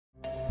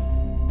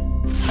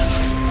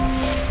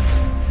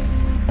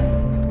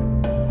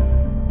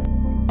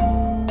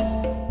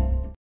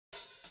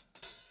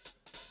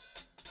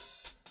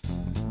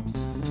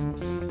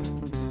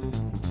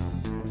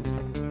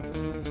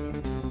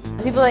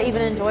people that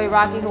even enjoy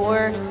Rocky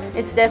Horror,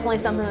 it's definitely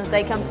something that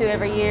they come to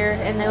every year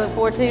and they look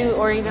forward to,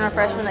 or even our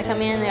freshmen that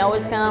come in, they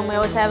always come. We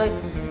always have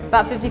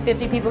about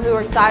 50-50 people who are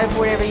excited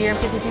for it every year, and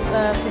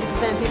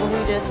 50% of people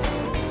who just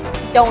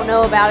don't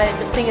know about it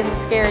but think it's a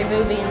scary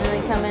movie, and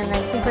then they come in and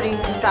they seem pretty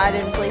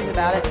excited and pleased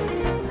about it.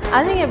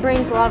 I think it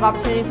brings a lot of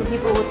opportunity for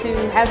people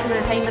to have some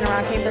entertainment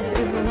around campus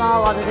because there's not a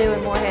lot to do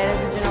in Moorhead as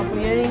a general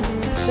community.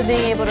 So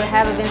being able to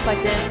have events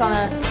like this on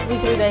a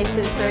weekly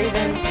basis or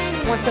even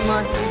once a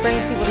month, it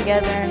brings people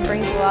together and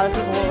brings a lot of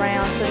people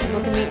around so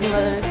people can meet new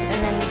others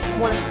and then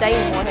want to stay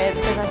in Moorhead,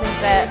 because I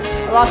think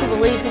that a lot of people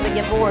leave because they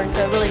get bored, so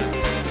it really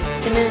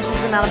diminishes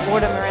the amount of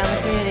boredom around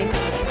the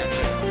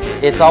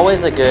community. It's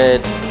always a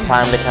good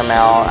time to come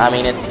out. I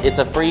mean, it's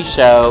a free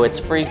show, it's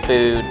free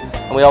food,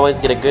 and we always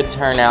get a good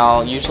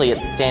turnout. Usually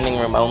it's standing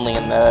room only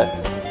in the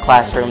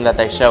classroom that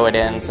they show it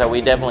in, so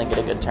we definitely get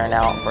a good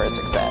turnout for a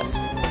success.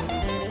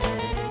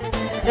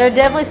 There are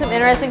definitely some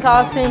interesting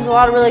costumes, a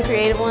lot of really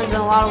creative ones and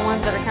a lot of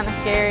ones that are kind of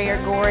scary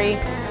or gory.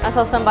 I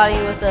saw somebody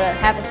with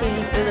half a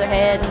CD through their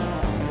head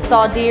and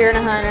saw a deer and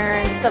a hunter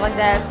and stuff like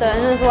that. So,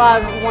 and there's a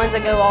lot of ones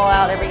that go all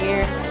out every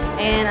year.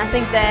 And I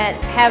think that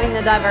having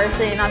the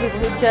diversity and not people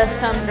who just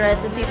come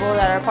dressed as people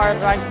that are part of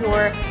the Rocky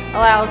Horror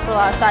allows for a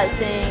lot of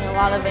sightseeing, a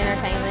lot of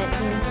entertainment,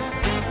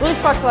 and really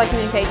sparks a lot of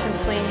communication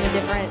between the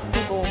different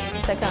people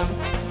that come.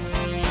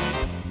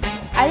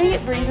 I think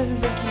it brings us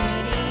into the community,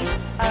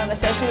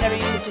 especially whenever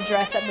you get to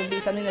dress up and be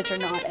something that you're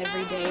not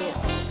every day.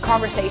 It's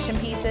conversation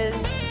pieces.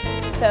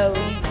 So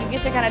you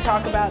get to kind of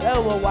talk about,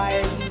 oh, well, why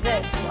are you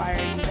this? Why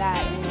are you that?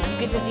 And you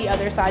get to see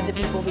other sides of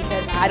people,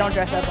 because I don't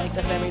dress up like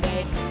this every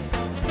day.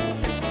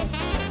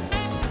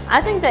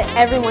 I think that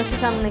everyone should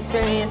come and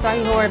experience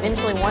Rocky Horror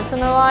eventually once in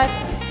their life,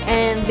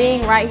 and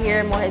being right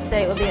here in Moorhead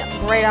State would be a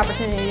great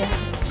opportunity to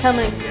come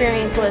and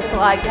experience what it's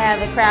like to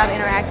have a crowd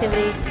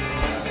interactivity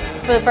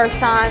for the first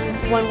time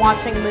when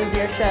watching a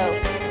movie or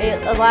show.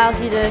 It allows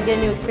you to get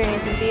a new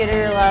experience in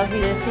theater, allows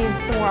you to see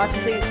some more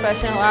artistic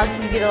expression, allows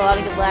you to get a lot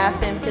of good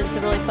laughs in because it's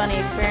a really funny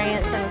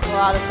experience and it's a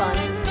lot of fun.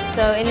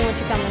 So anyone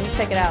should come and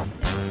check it out.